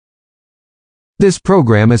This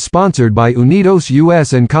program is sponsored by Unidos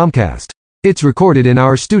US and Comcast. It's recorded in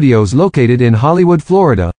our studios located in Hollywood,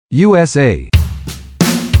 Florida, USA.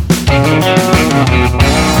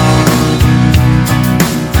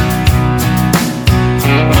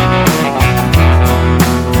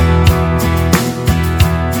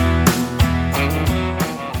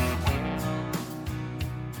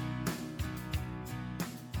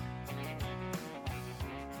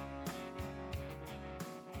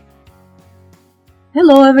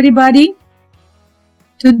 Hello, everybody.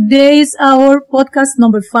 Today is our podcast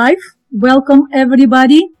number 5. Welcome,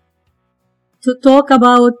 everybody, to talk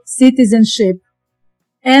about citizenship.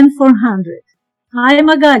 N400. Hi,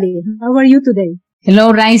 Magali. How are you today?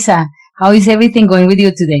 Hello, Raisa. How is everything going with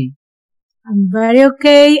you today? I'm very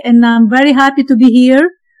okay, and I'm very happy to be here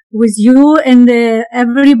with you and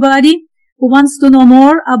everybody who wants to know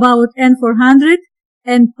more about N400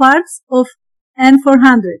 and parts of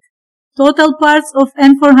N400. Total parts of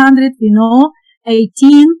N400,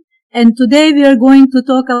 18. And today we are going to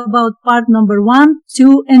talk about part number 1,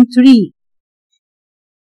 2, and 3.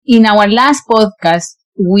 In our last podcast,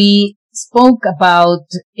 we spoke about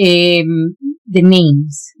the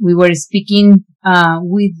names. We were speaking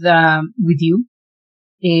with you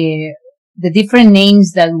the different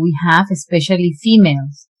names that we have, especially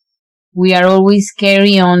females. We are always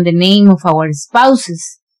carry on the name of our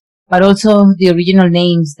spouses, but also the original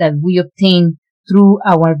names that we obtain through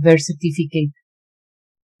our birth certificate.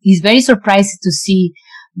 It's very surprising to see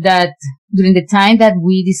that during the time that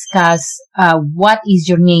we discuss what is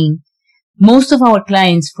your name, most of our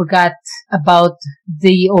clients forgot about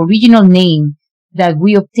the original name that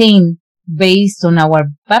we obtain based on our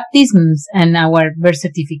baptisms and our birth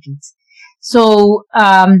certificates. So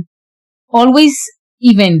always,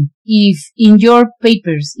 even if in your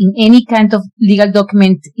papers, in any kind of legal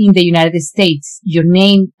document in the United States, your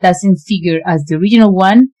name doesn't figure as the original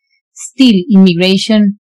one, still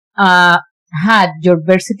immigration had your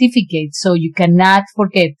birth certificate, so you cannot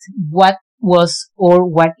forget what was or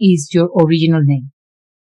what is your original name.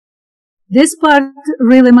 This part,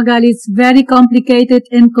 really, Magali, is very complicated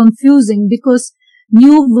and confusing because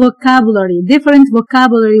new vocabulary, different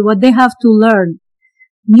vocabulary, what they have to learn.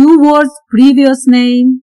 New words, previous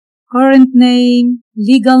name, current name,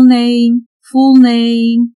 legal name, full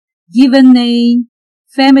name, given name,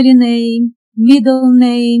 family name, middle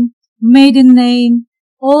name, maiden name.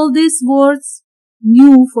 All these words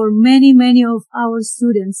new for many, many of our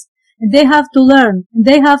students. And they have to learn.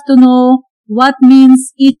 They have to know what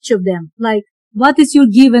means each of them. Like, what is your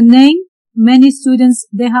given name? Many students,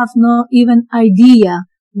 they have no even idea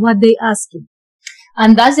what they asking.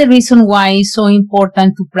 And that's the reason why it's so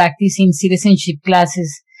important to practice in citizenship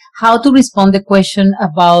classes how to respond the question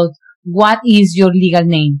about what is your legal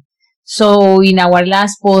name. So in our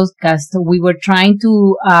last podcast, we were trying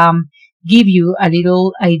to give you a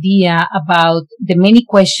little idea about the many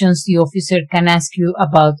questions the officer can ask you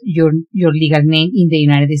about your legal name in the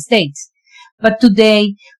United States. But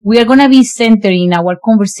today, we are going to be centering our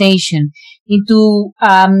conversation into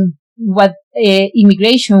what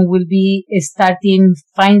immigration will be starting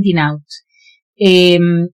finding out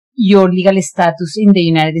your legal status in the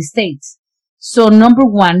United States. So number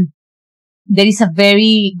one, there is a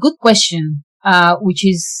very good question, which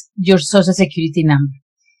is your social security number.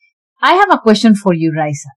 I have a question for you,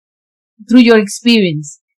 Raisa, through your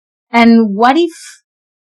experience. And what if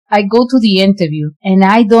I go to the interview and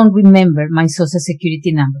I don't remember my social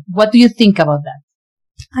security number? What do you think about that?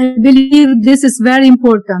 I believe this is very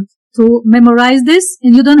important to memorize this,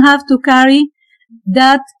 and you don't have to carry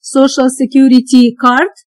that social security card,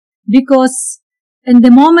 because in the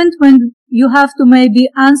moment when you have to maybe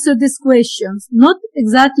answer these questions, not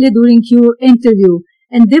exactly during your interview,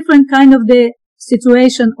 and different kind of the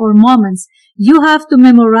situation or moments, you have to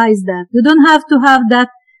memorize that. You don't have to have that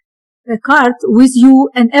card with you,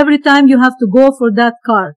 and every time you have to go for that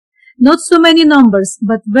card. Not so many numbers,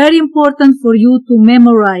 but very important for you to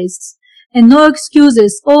memorize. And no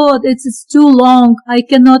excuses. Oh, it's too long. I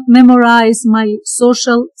cannot memorize my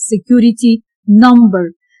social security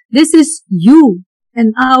number. This is you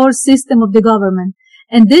and our system of the government.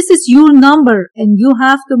 And this is your number, and you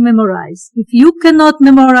have to memorize. If you cannot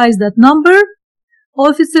memorize that number,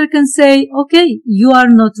 officer can say, okay, you are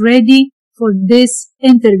not ready for this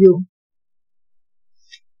interview.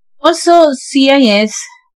 Also, CIS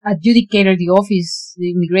adjudicator,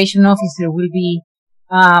 the immigration officer, will be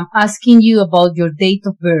asking you about your date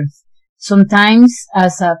of birth. Sometimes,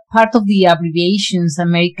 as a part of the abbreviations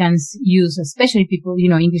Americans use, especially people,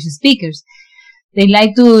 English speakers, they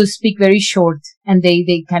like to speak very short, and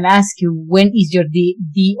they can ask you, when is your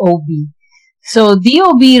DOB? So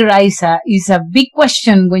DOB, Raisa, is a big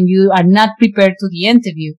question when you are not prepared to the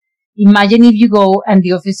interview. Imagine if you go and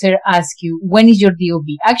the officer asks you, when is your DOB?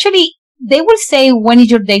 Actually, they will say, when is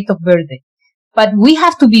your date of birthday? But we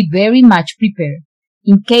have to be very much prepared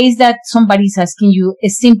in case that somebody is asking you a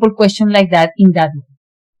simple question like that in that way.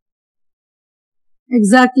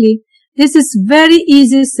 Exactly. This is very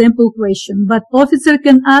easy, simple question, but officer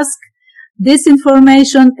can ask this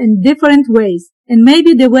information in different ways. And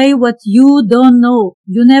maybe the way what you don't know,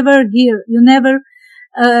 you never hear,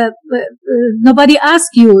 nobody ask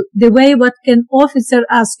you the way what can officer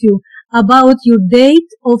ask you about your date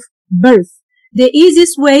of birth. The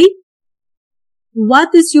easiest way,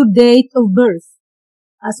 what is your date of birth?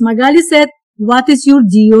 As Magali said, what is your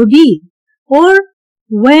DOB? Or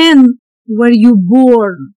when were you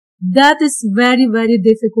born? That is very, very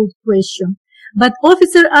difficult question. But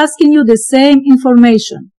officer asking you the same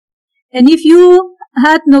information. And if you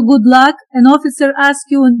had no good luck, an officer asked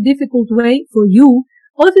you in difficult way for you,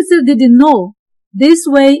 officer didn't know. This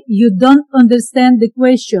way you don't understand the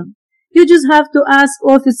question. You just have to ask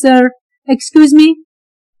officer, excuse me,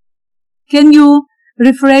 can you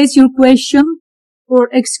rephrase your question? Or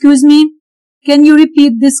excuse me, can you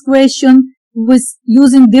repeat this question with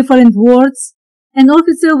using different words? An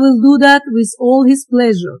officer will do that with all his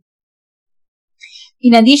pleasure.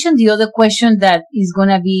 In addition, the other question that is going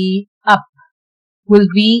to be up will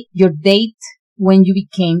be your date when you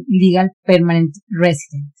became legal permanent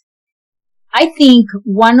resident. I think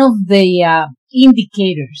one of the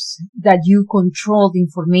indicators that you control the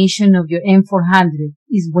information of your M400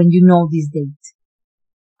 is when you know this date.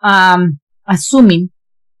 Assuming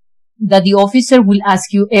that the officer will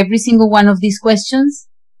ask you every single one of these questions,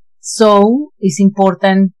 so it's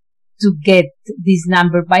important to get this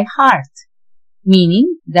number by heart,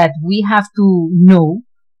 meaning that we have to know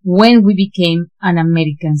when we became an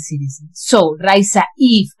American citizen. So, Raisa,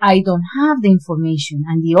 if I don't have the information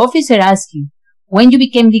and the officer asks you when you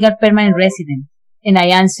became legal permanent resident, and I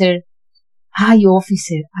answer, hi,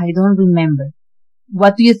 officer, I don't remember.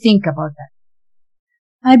 What do you think about that?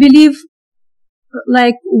 I believe,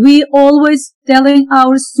 like we always telling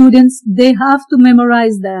our students, they have to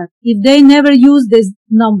memorize that. If they never use this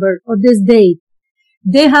number or this date,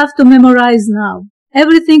 they have to memorize now.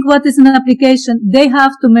 Everything what is in an application, they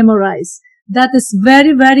have to memorize. That is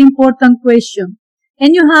very, very important question.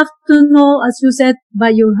 And you have to know, as you said, by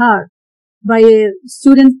your heart. By a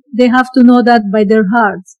student, they have to know that by their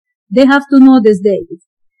hearts. They have to know this date.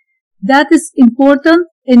 That is important,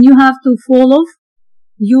 and you have to follow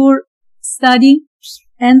your study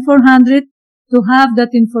N400 to have that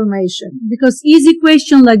information. Because easy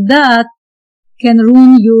question like that can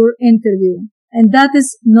ruin your interview. And that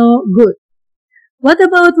is no good. What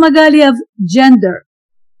about, Magali, of gender?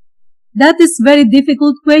 That is very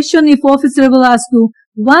difficult question if officer will ask you,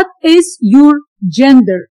 what is your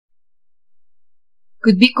gender?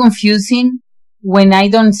 Could be confusing when I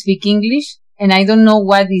don't speak English and I don't know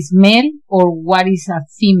what is male or what is a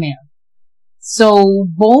female. So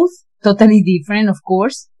both totally different, of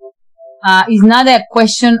course. It's not a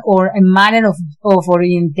question or a matter of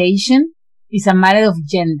orientation. It's a matter of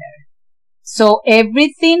gender. So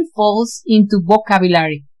everything falls into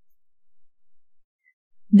vocabulary.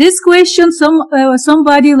 This question,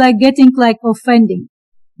 somebody like getting like offending.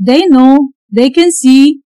 They know, they can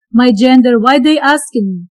see my gender. Why they asking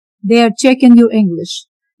me? They are checking your English.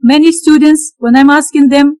 Many students, when I'm asking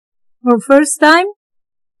them for first time,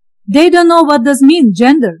 they don't know what does mean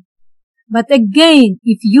gender. But again,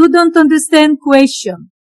 if you don't understand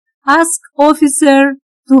question, ask officer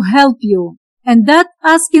to help you. And that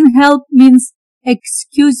asking help means,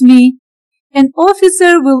 excuse me, an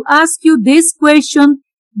officer will ask you this question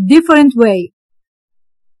different way.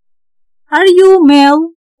 Are you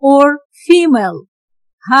male or female?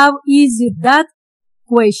 How easy that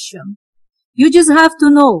question. You just have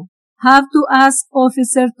to know, have to ask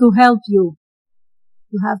officer to help you.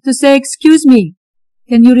 You have to say, excuse me,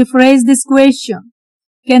 can you rephrase this question?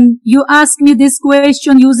 Can you ask me this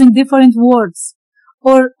question using different words?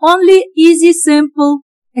 Or only easy, simple,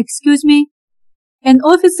 excuse me, an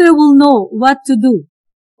officer will know what to do.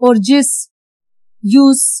 Or just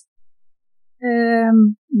use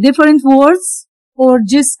different words, or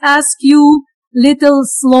just ask you little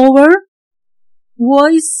slower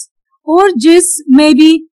voice, or just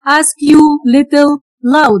maybe ask you little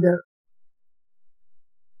louder.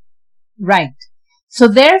 Right. So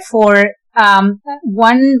therefore,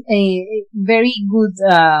 one very good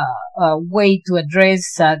way to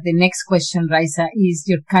address the next question, Raisa, is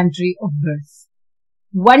your country of birth.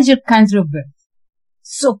 What is your country of birth?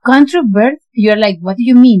 So country of birth, you're like, what do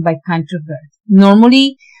you mean by country of birth?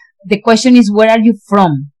 Normally, the question is, where are you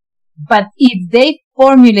from? But if they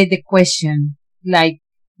formulate the question like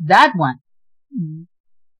that one,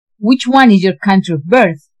 which one is your country of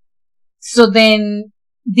birth? So then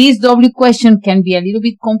this W question can be a little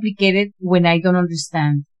bit complicated when I don't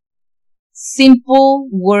understand simple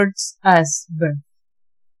words as birth.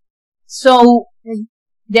 So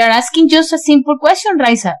they're asking just a simple question,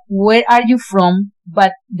 Raisa. Where are you from?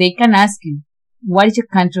 But they can ask you, what is your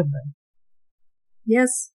country of birth?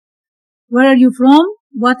 Yes. Where are you from?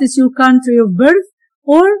 What is your country of birth?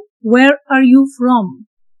 Or where are you from?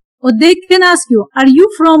 Or they can ask you, are you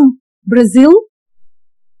from Brazil?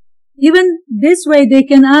 Even this way they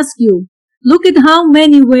can ask you. Look at how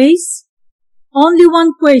many ways only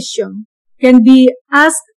one question can be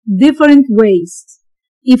asked different ways.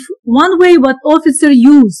 If one way what officer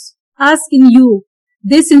use asking you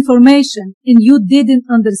this information and you didn't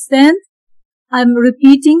understand, I'm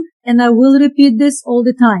repeating and I will repeat this all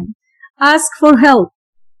the time. Ask for help.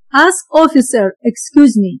 Ask officer,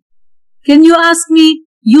 excuse me, can you ask me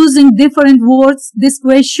using different words this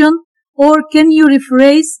question? Or can you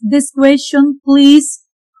rephrase this question, please?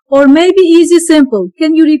 Or maybe easy, simple.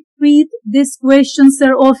 Can you repeat this question,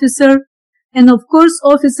 sir officer? And of course,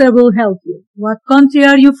 officer will help you. What country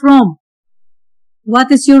are you from?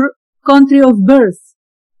 What is your country of birth?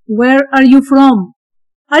 Where are you from?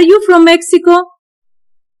 Are you from Mexico?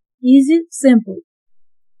 Easy, simple.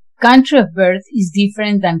 Country of birth is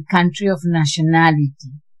different than country of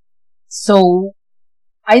nationality. So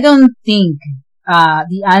I don't think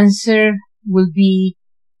the answer will be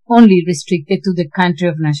only restricted to the country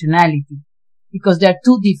of nationality, because there are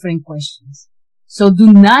two different questions. So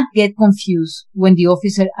do not get confused when the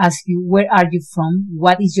officer asks you, where are you from?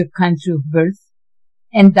 What is your country of birth?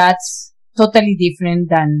 And that's totally different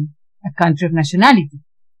than a country of nationality.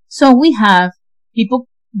 So we have people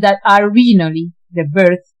that are originally, their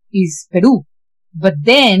birth is Peru, but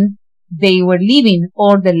then they were living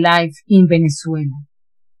all their life in Venezuela.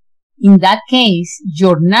 In that case,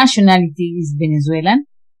 your nationality is Venezuelan,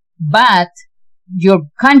 but your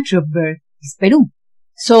country of birth is Peru.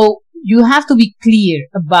 So you have to be clear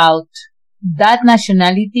about that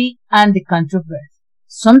nationality and the country of birth.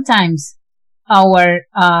 Sometimes our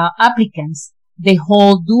applicants, they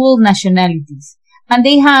hold dual nationalities, and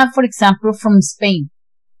they have, for example, from Spain.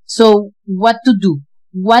 So what to do?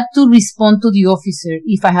 What to respond to the officer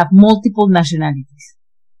if I have multiple nationalities?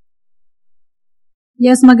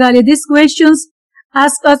 Yes, Magali, these questions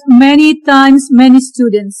asked us many times, many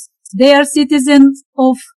students. They are citizens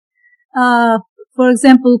of, for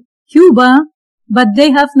example, Cuba, but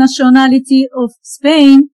they have nationality of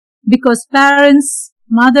Spain because parents,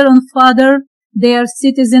 mother and father, they are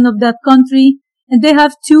citizen of that country, and they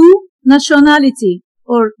have two nationality,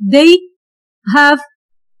 or they have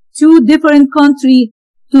two different country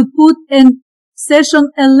to put in session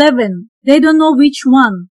 11. They don't know which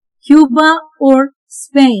one, Cuba or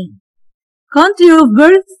Spain. Country of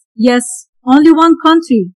birth, yes, only one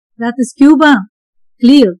country, that is Cuba,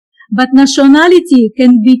 clear. But nationality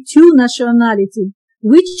can be two nationality.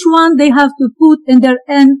 Which one they have to put in their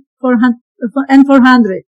N400?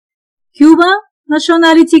 Cuba,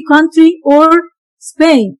 nationality country, or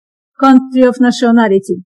Spain, country of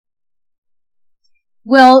nationality?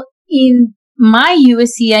 Well, in my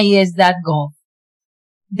USCIS.gov,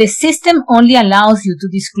 the system only allows you to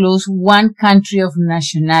disclose one country of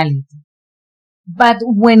nationality. But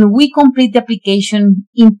when we complete the application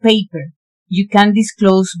in paper, you can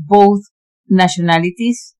disclose both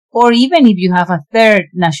nationalities, or even if you have a third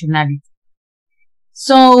nationality.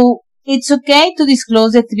 So it's okay to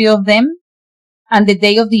disclose the three of them, and the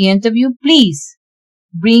day of the interview, please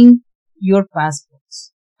bring your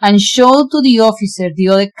passports and show to the officer the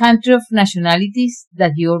other country of nationalities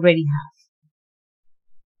that you already have.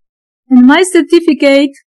 And my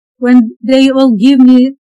certificate, when they will give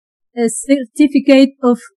me a certificate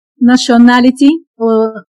of nationality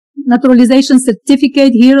or naturalization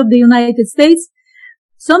certificate here of the United States,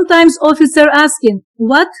 sometimes officer asking,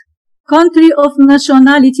 what country of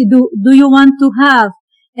nationality do you want to have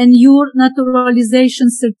in your naturalization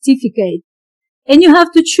certificate? And you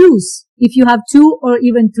have to choose. If you have two or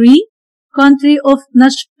even three country of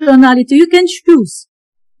nationality, you can choose.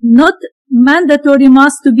 Not mandatory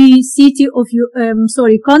must to be city of your,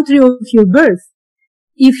 country of your birth.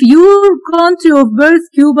 If your country of birth,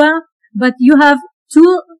 Cuba, but you have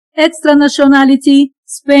two extra nationality,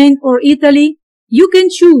 Spain or Italy, you can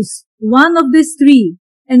choose one of these three.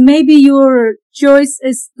 And maybe your choice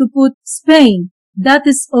is to put Spain. That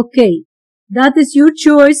is okay. That is your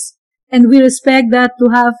choice. And we respect that to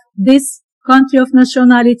have this country of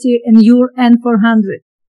nationality in your N400.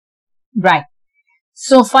 Right.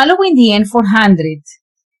 So following the N400,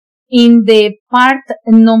 in the part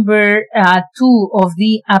number 2 of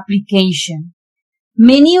the application,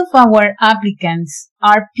 many of our applicants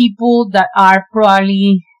are people that are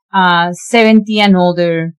probably 70 and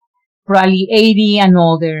older, probably 80 and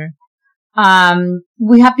older.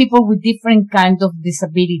 We have people with different kinds of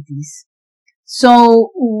disabilities.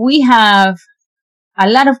 So we have a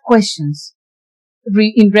lot of questions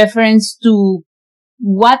in reference to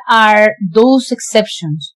what are those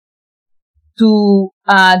exceptions to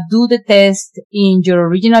do the test in your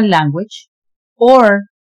original language, or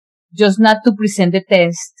just not to present the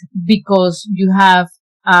test because you have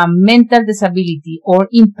a mental disability or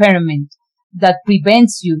impairment that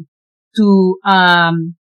prevents you to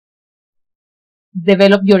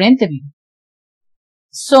develop your interview.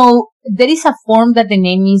 So there is a form that the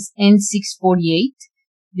name is N648.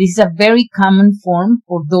 This is a very common form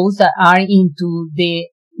for those that are into the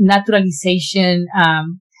naturalization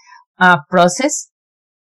process.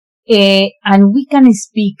 And we can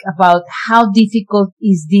speak about how difficult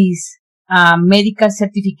is this medical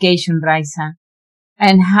certification, Raisa,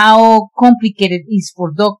 and how complicated it is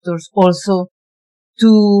for doctors also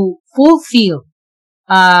to fulfill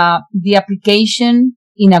the application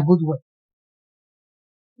in a good way.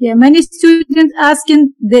 Yeah, many students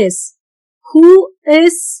asking this. Who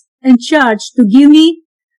is in charge to give me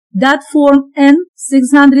that form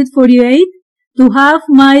N648 to have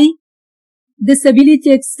my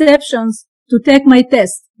disability exceptions to take my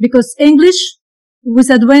test? Because English with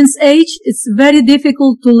advanced age, it's very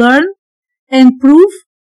difficult to learn and prove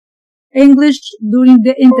English during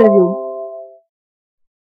the interview.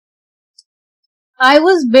 I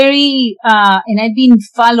was very, and I've been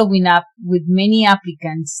following up with many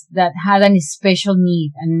applicants that had a special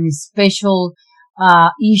need and a special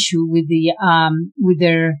issue with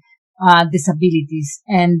their disabilities.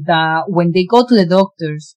 And when they go to the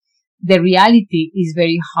doctors, the reality is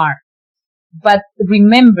very hard. But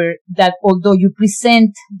remember that although you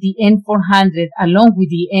present the N400 along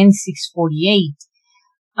with the N648,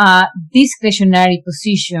 discretionary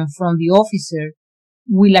position from the officer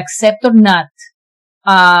will accept or not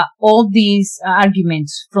all these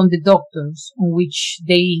arguments from the doctors on which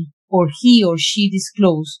they or he or she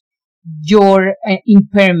disclose your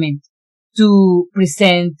impairment to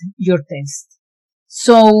present your test.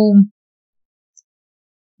 So,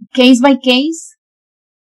 case by case,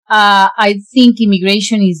 I think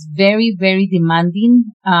immigration is very, very demanding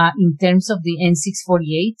in terms of the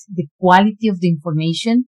N648, the quality of the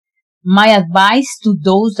information. My advice to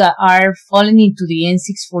those that are falling into the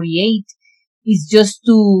N648 is just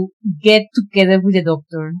to get together with the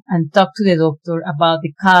doctor and talk to the doctor about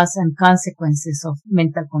the cause and consequences of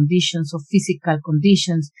mental conditions, of physical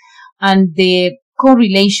conditions, and the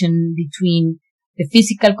correlation between the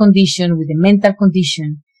physical condition with the mental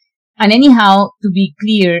condition. And anyhow, to be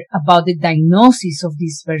clear about the diagnosis of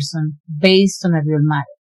this person based on a real matter.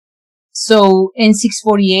 So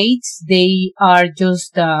N648s, they are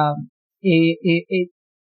just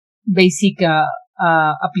basic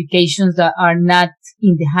applications that are not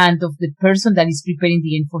in the hand of the person that is preparing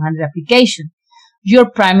the N400 application. Your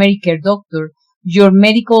primary care doctor, your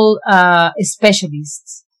medical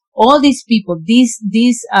specialists, all these people, these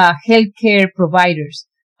healthcare providers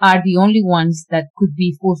are the only ones that could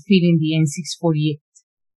be fulfilling the N648.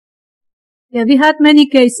 Yeah, we had many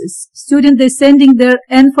cases. Students, they're sending their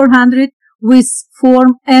N400 with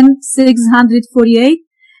form N648.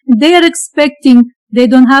 They are expecting they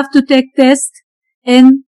don't have to take test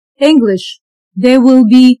in English. They will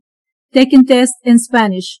be taking test in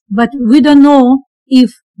Spanish. But we don't know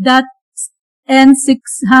if that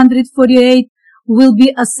N648 will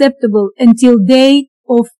be acceptable until day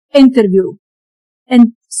of interview.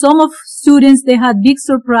 And some of students, they had big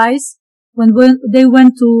surprise when they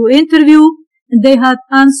went to interview and they had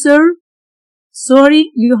answer, sorry,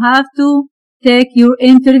 you have to take your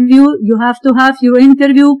interview. You have to have your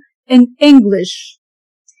interview in English.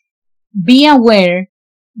 Be aware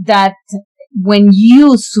that when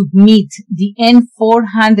you submit the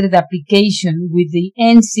N400 application with the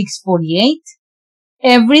N648,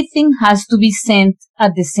 everything has to be sent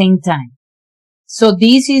at the same time. So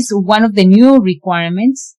this is one of the new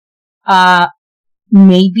requirements.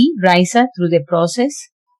 Maybe, Raisa, through the process,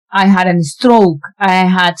 I had a stroke, I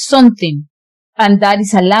had something, and that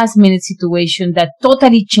is a last minute situation that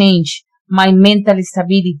totally changed my mental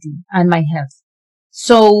stability and my health.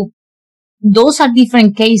 So those are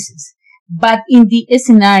different cases. But in the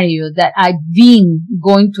scenario that I've been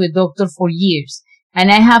going to a doctor for years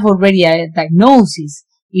and I have already a diagnosis,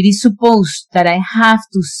 it is supposed that I have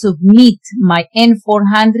to submit my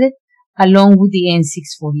N400 along with the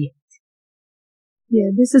N648.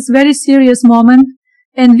 Yeah, this is very serious moment.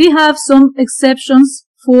 And we have some exceptions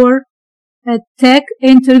for a tech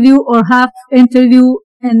interview or half interview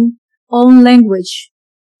in own language,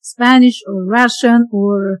 Spanish or Russian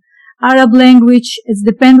or Arab language. It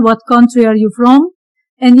depends what country are you from.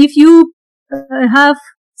 And if you have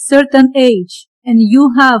certain age and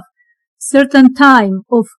you have certain time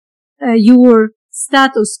of your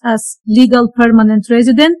status as legal permanent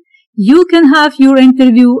resident, you can have your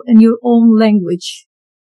interview in your own language.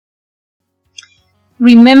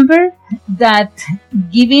 Remember that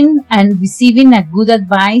giving and receiving a good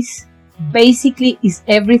advice basically is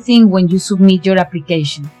everything when you submit your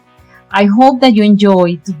application. I hope that you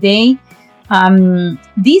enjoyed today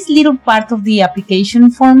this little part of the application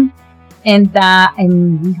form, and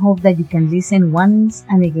we hope that you can listen once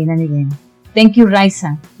and again and again. Thank you,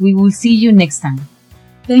 Raisa. We will see you next time.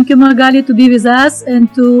 Thank you, Magali, to be with us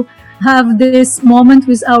and to have this moment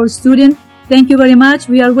with our student. Thank you very much.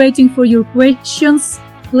 We are waiting for your questions.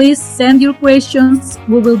 Please send your questions.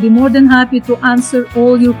 We will be more than happy to answer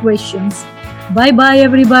all your questions. Bye-bye,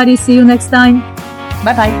 everybody. See you next time.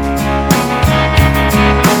 Bye-bye.